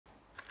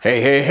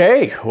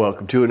Hey,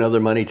 welcome to another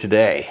Money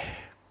Today.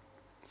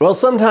 Well,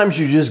 sometimes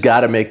you just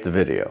gotta make the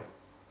video.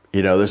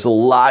 You know, there's a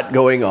lot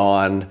going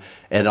on,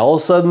 and all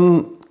of a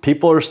sudden,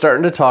 people are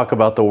starting to talk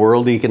about the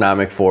World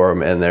Economic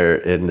Forum and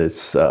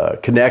its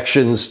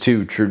connections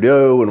to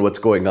Trudeau and what's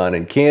going on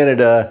in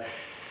Canada.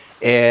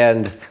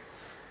 And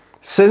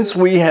since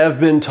we have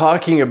been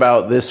talking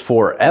about this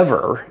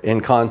forever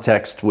in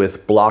context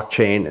with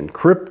blockchain and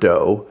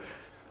crypto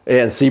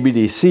and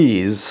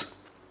CBDCs,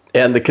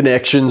 and the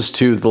connections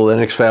to the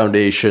Linux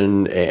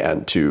Foundation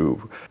and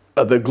to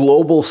the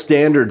global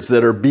standards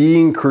that are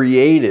being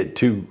created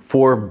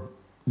for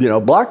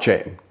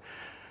blockchain.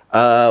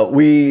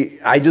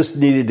 I just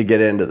needed to get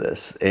into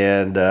this,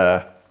 and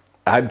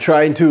I'm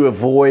trying to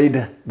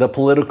avoid the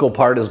political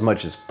part as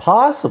much as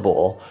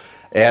possible.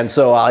 And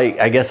so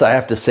I guess I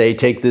have to say,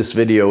 take this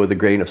video with a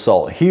grain of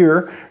salt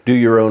here, do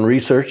your own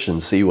research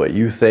and see what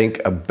you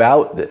think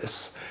about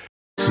this.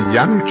 The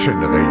young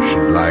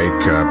generation,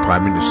 like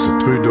Prime Minister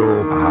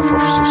Trudeau, half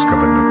of this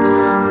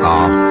government,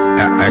 are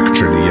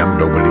actually young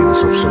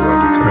nobelies of the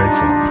World Economic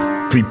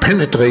Forum. We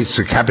penetrate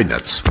the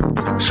cabinets.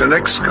 The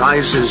next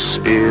crisis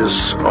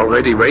is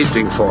already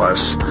waiting for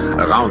us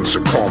around the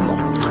corner,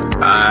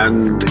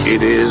 and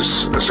it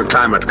is the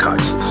climate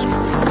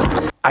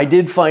crisis. I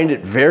did find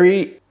it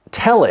very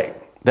telling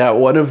that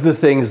one of the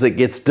things that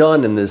gets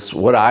done in this,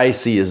 what I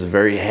see as a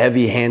very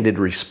heavy-handed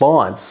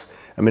response,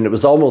 I mean, it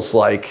was almost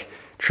like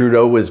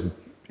Trudeau was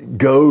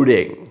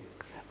goading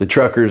the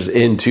truckers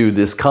into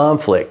this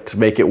conflict to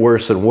make it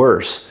worse and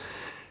worse.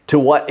 To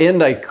what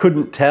end, I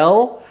couldn't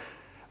tell,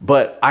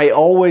 but I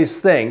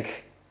always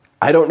think,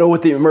 I don't know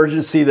what the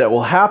emergency that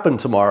will happen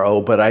tomorrow,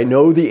 but I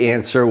know the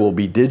answer will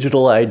be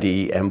digital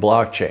ID and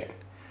blockchain.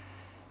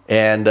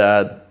 And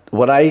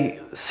when I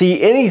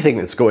see anything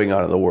that's going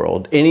on in the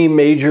world, any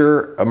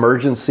major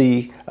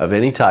emergency of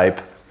any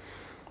type,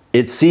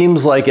 it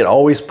seems like it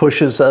always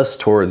pushes us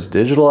towards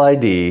digital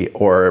ID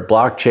or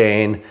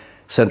blockchain,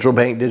 central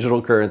bank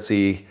digital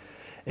currency,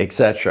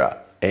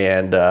 etc.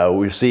 And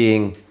we're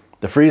seeing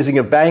the freezing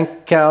of bank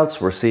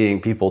accounts. We're seeing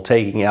people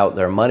taking out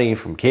their money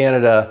from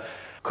Canada.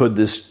 Could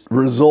this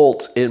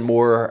result in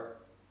more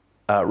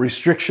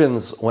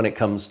restrictions when it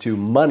comes to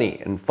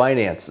money and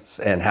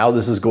finances and how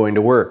this is going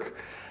to work?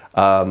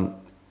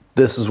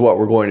 This is what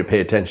we're going to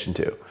pay attention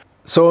to.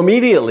 So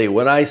immediately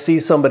when I see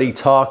somebody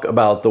talk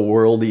about the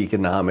World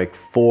Economic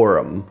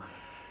Forum,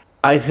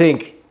 I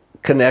think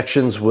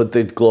connections with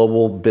the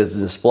Global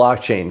Business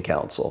Blockchain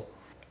Council.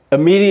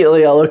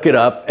 Immediately I look it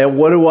up, and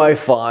what do I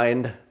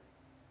find?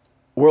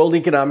 World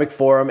Economic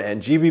Forum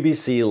and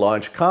GBBC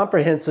launch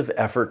comprehensive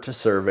effort to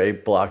survey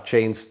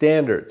blockchain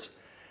standards.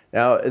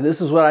 Now, and this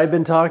is what I've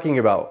been talking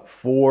about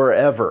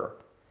forever.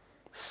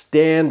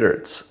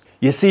 Standards.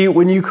 You see,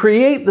 when you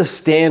create the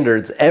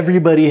standards,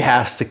 everybody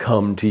has to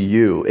come to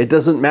you. It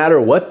doesn't matter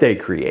what they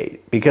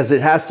create, because it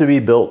has to be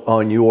built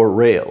on your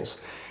rails.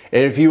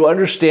 And if you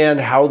understand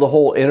how the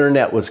whole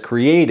internet was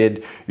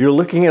created, you're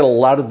looking at a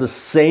lot of the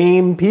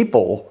same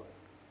people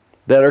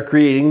that are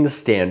creating the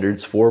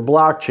standards for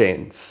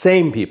blockchain.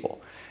 Same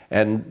people.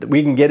 And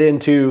we can get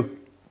into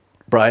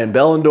Brian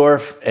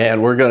Behlendorf,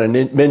 and we're going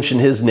to mention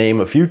his name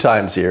a few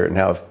times here.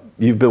 Now, if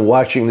you've been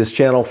watching this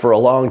channel for a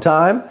long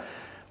time,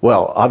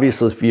 well,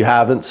 obviously, if you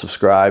haven't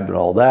subscribed and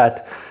all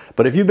that,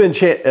 but if you've been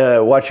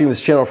watching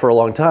this channel for a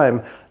long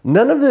time,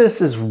 none of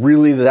this is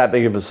really that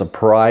big of a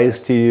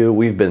surprise to you.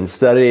 We've been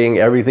studying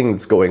everything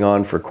that's going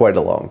on for quite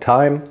a long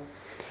time.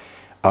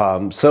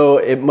 So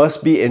it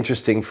must be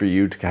interesting for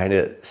you to kind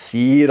of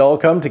see it all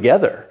come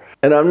together.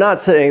 And I'm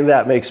not saying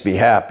that makes me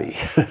happy.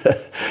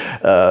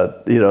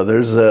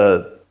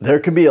 There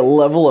could be a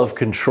level of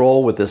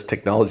control with this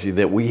technology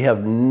that we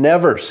have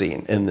never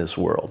seen in this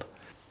world.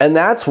 And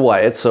that's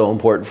why it's so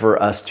important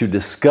for us to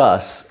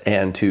discuss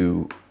and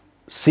to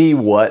see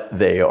what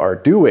they are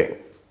doing.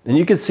 And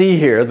you can see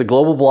here the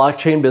Global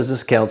Blockchain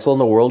Business Council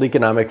and the World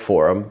Economic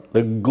Forum,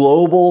 the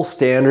Global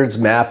Standards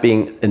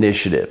Mapping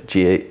Initiative,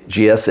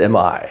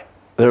 GSMI.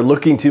 They're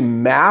looking to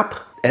map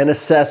and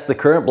assess the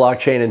current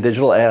blockchain and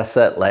digital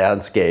asset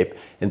landscape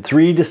in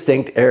three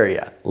distinct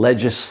areas: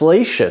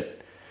 legislation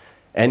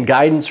and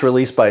guidance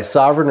released by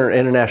sovereign or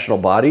international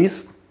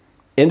bodies,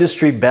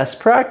 industry best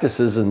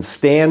practices and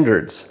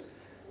standards,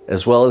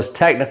 as well as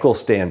technical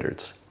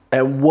standards.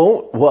 And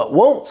what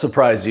won't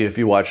surprise you if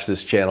you watch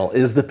this channel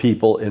is the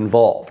people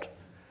involved.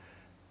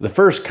 The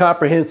first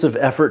comprehensive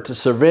effort to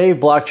survey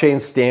blockchain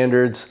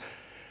standards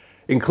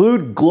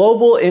include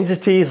global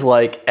entities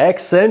like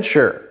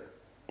Accenture,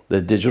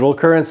 the Digital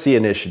Currency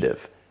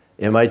Initiative,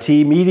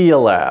 MIT Media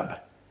Lab.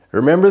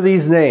 Remember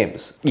these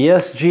names: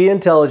 ESG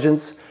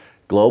Intelligence,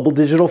 Global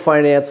Digital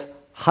Finance,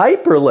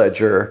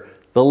 Hyperledger,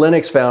 the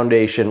Linux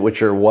Foundation,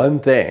 which are one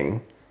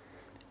thing,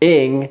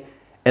 ING,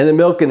 and the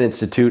Milken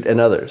Institute, and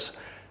others.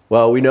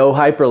 Well, we know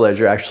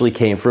Hyperledger actually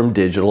came from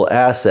Digital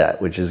Asset,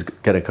 which is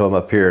going to come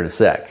up here in a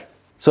sec.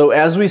 So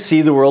as we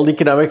see the World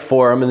Economic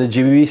Forum and the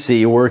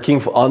GBBC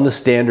working on the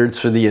standards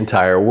for the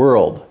entire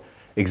world,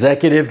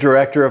 Executive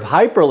Director of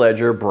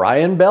Hyperledger,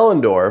 Brian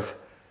Behlendorf,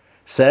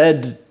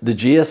 said the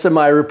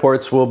GSMI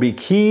reports will be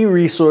key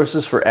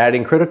resources for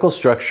adding critical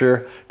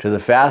structure to the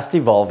fast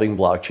evolving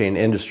blockchain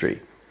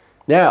industry.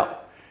 Now,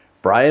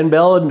 Brian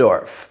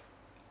Behlendorf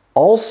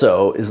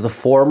also is the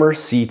former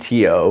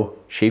CTO,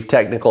 Chief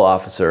Technical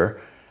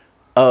Officer,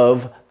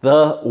 of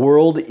the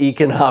World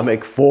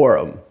Economic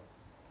Forum.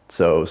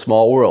 So,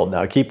 small world.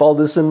 Now, keep all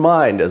this in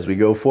mind as we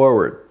go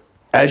forward.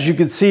 As you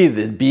can see,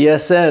 the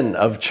BSN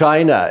of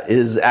China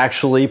is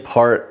actually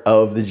part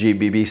of the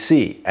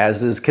GBBC,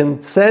 as is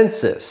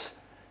Consensus,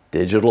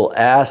 Digital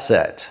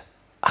Asset,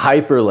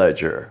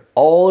 Hyperledger,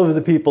 all of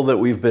the people that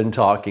we've been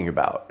talking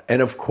about.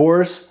 And of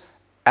course,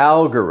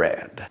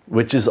 Algorand,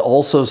 which is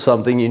also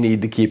something you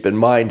need to keep in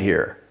mind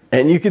here.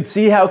 And you can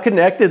see how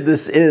connected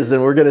this is,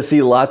 and we're going to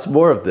see lots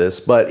more of this,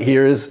 but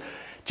here's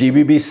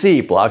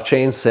GBBC,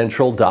 Blockchain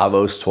Central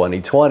Davos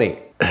 2020.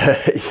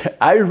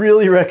 I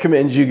really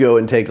recommend you go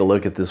and take a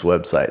look at this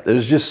website.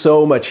 There's just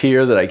so much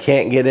here that I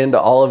can't get into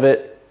all of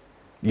it.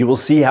 You will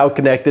see how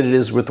connected it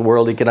is with the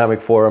World Economic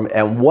Forum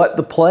and what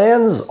the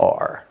plans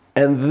are.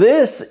 And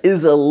this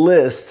is a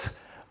list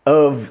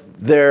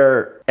of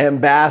their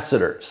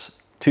ambassadors,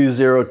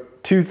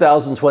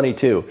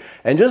 2022.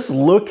 And just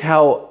look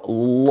how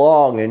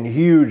long and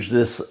huge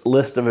this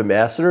list of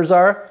ambassadors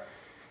are.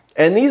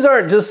 And these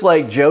aren't just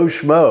like Joe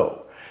Schmo.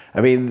 I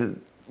mean,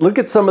 look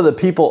at some of the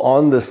people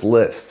on this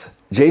list.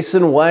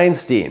 Jason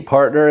Weinstein,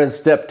 partner in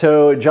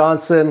Steptoe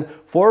Johnson,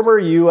 former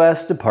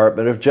U.S.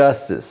 Department of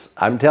Justice.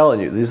 I'm telling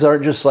you, these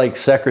aren't just like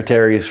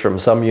secretaries from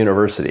some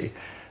university.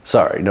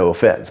 Sorry, no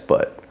offense,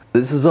 but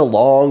this is a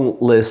long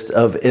list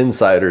of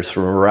insiders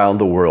from around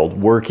the world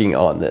working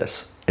on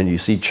this. And you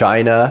see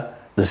China,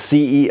 the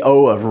CEO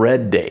of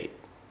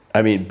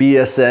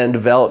BSN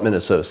Development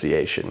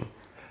Association.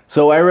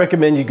 So I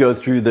recommend you go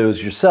through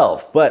those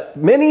yourself. But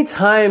many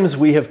times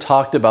we have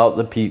talked about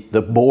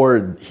the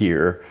board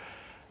here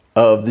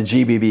of the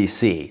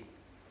GBBC.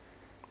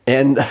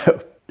 And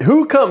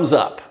who comes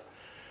up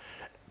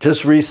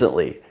just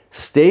recently?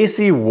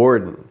 Stacey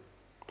Warden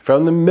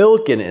from the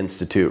Milken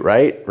Institute,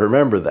 right?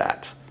 Remember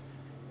that.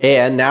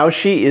 And now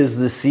she is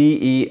the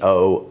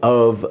CEO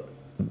of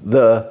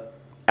the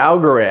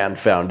Algorand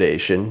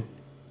Foundation.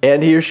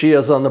 And here she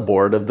is on the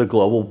board of the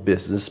Global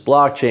Business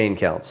Blockchain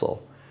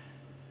Council.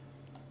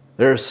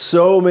 There are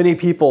so many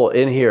people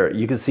in here.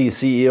 You can see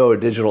CEO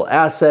of Digital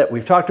Asset.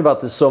 We've talked about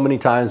this so many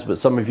times, but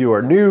some of you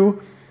are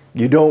new.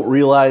 You don't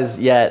realize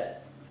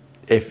yet.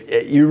 If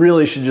you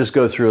really should just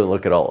go through and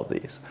look at all of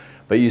these.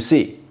 But you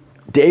see,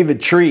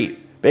 David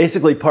Treat,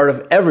 basically part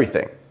of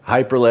everything.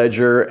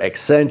 Hyperledger,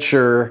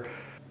 Accenture,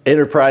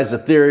 Enterprise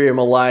Ethereum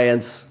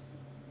Alliance,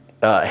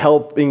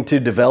 helping to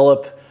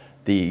develop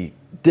the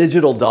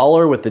digital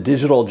dollar with the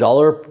Digital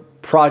Dollar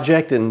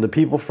Project and the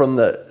people from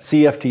the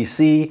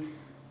CFTC.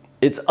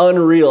 It's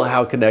unreal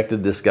how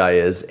connected this guy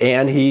is,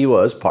 and he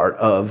was part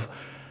of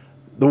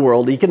the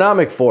World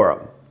Economic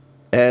Forum.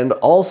 And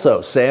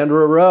also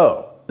Sandra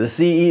Rowe, the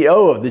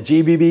CEO of the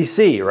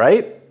GBBC,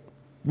 right?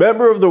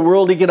 Member of the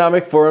World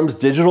Economic Forum's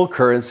Digital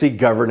Currency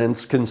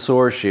Governance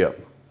Consortium.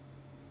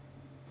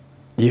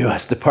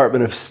 U.S.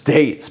 Department of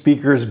State,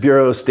 Speakers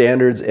Bureau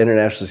Standards,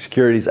 International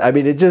Securities. I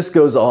mean, it just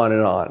goes on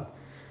and on.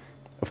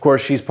 Of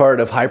course, she's part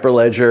of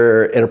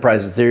Hyperledger,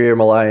 Enterprise Ethereum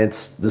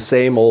Alliance, the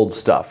same old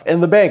stuff,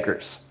 and the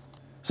bankers.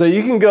 So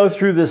you can go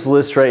through this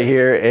list right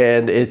here,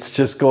 and it's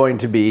just going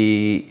to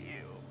be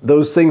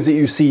those things that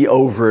you see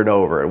over and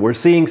over. We're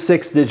seeing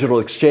 6 Digital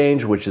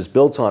Exchange, which is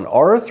built on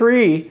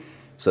R3,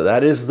 so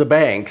that is the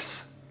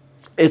banks.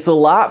 It's a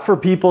lot for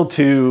people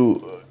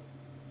to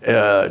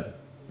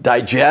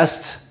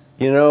digest,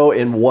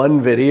 in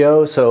one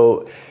video.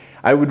 So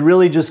I would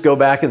really just go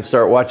back and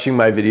start watching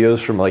my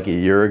videos from like a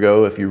year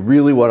ago if you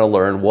really want to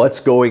learn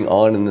what's going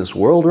on in this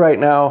world right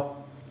now.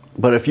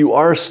 But if you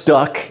are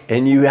stuck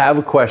and you have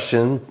a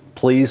question,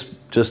 please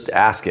just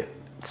ask it.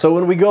 So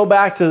when we go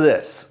back to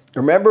this,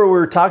 remember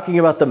we're talking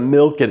about the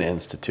Milken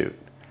Institute.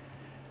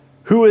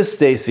 Who is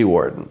Stacey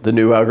Warden, the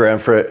new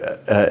Algorand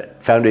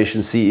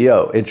Foundation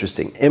CEO?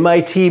 Interesting.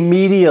 MIT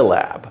Media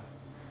Lab.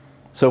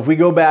 So if we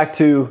go back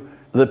to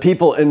the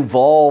people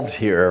involved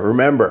here,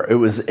 remember it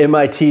was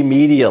MIT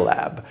Media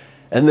Lab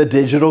and the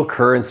Digital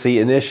Currency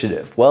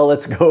Initiative. Well,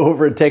 let's go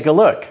over and take a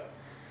look.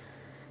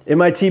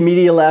 MIT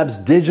Media Lab's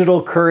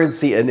Digital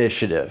Currency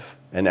Initiative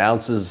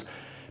announces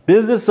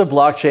Business of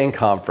Blockchain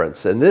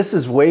Conference. And this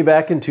is way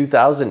back in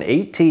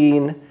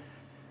 2018.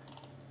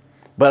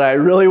 But I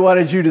really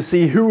wanted you to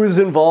see who was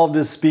involved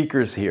as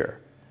speakers here.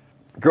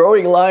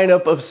 Growing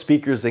lineup of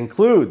speakers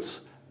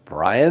includes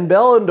Brian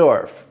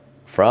Behlendorf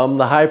from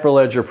the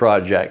Hyperledger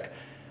Project.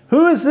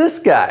 Who is this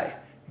guy?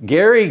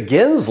 Gary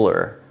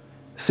Gensler,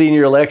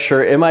 Senior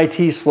Lecturer,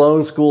 MIT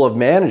Sloan School of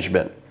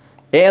Management,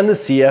 and the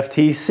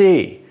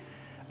CFTC.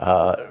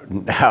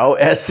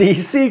 Now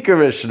SEC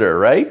Commissioner,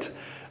 right?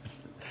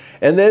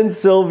 And then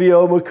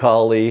Silvio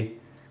Macaulay,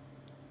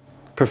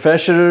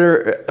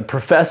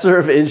 professor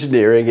of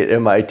engineering at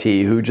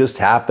MIT, who just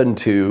happened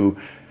to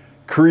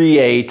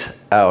create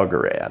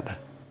Algorand.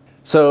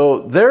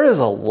 So there is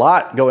a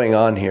lot going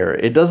on here.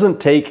 It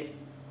doesn't take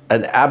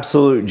an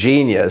absolute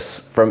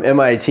genius from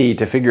MIT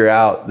to figure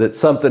out that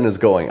something is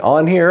going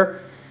on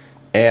here.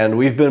 And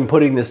we've been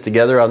putting this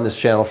together on this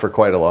channel for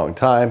quite a long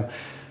time.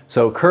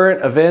 So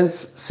current events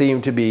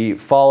seem to be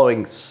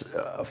falling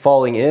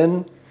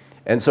in.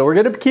 And so we're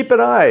going to keep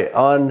an eye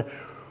on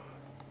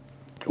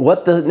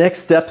what the next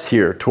steps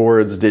here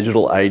towards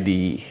digital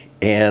ID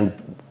and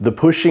the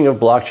pushing of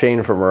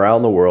blockchain from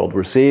around the world.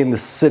 We're seeing the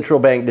central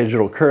bank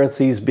digital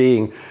currencies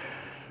being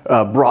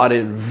brought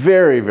in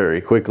very,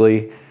 very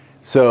quickly.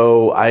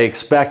 So I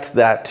expect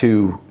that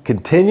to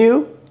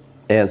continue.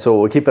 And so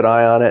we'll keep an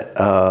eye on it.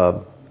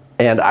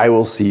 And I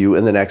will see you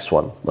in the next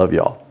one. Love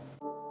y'all.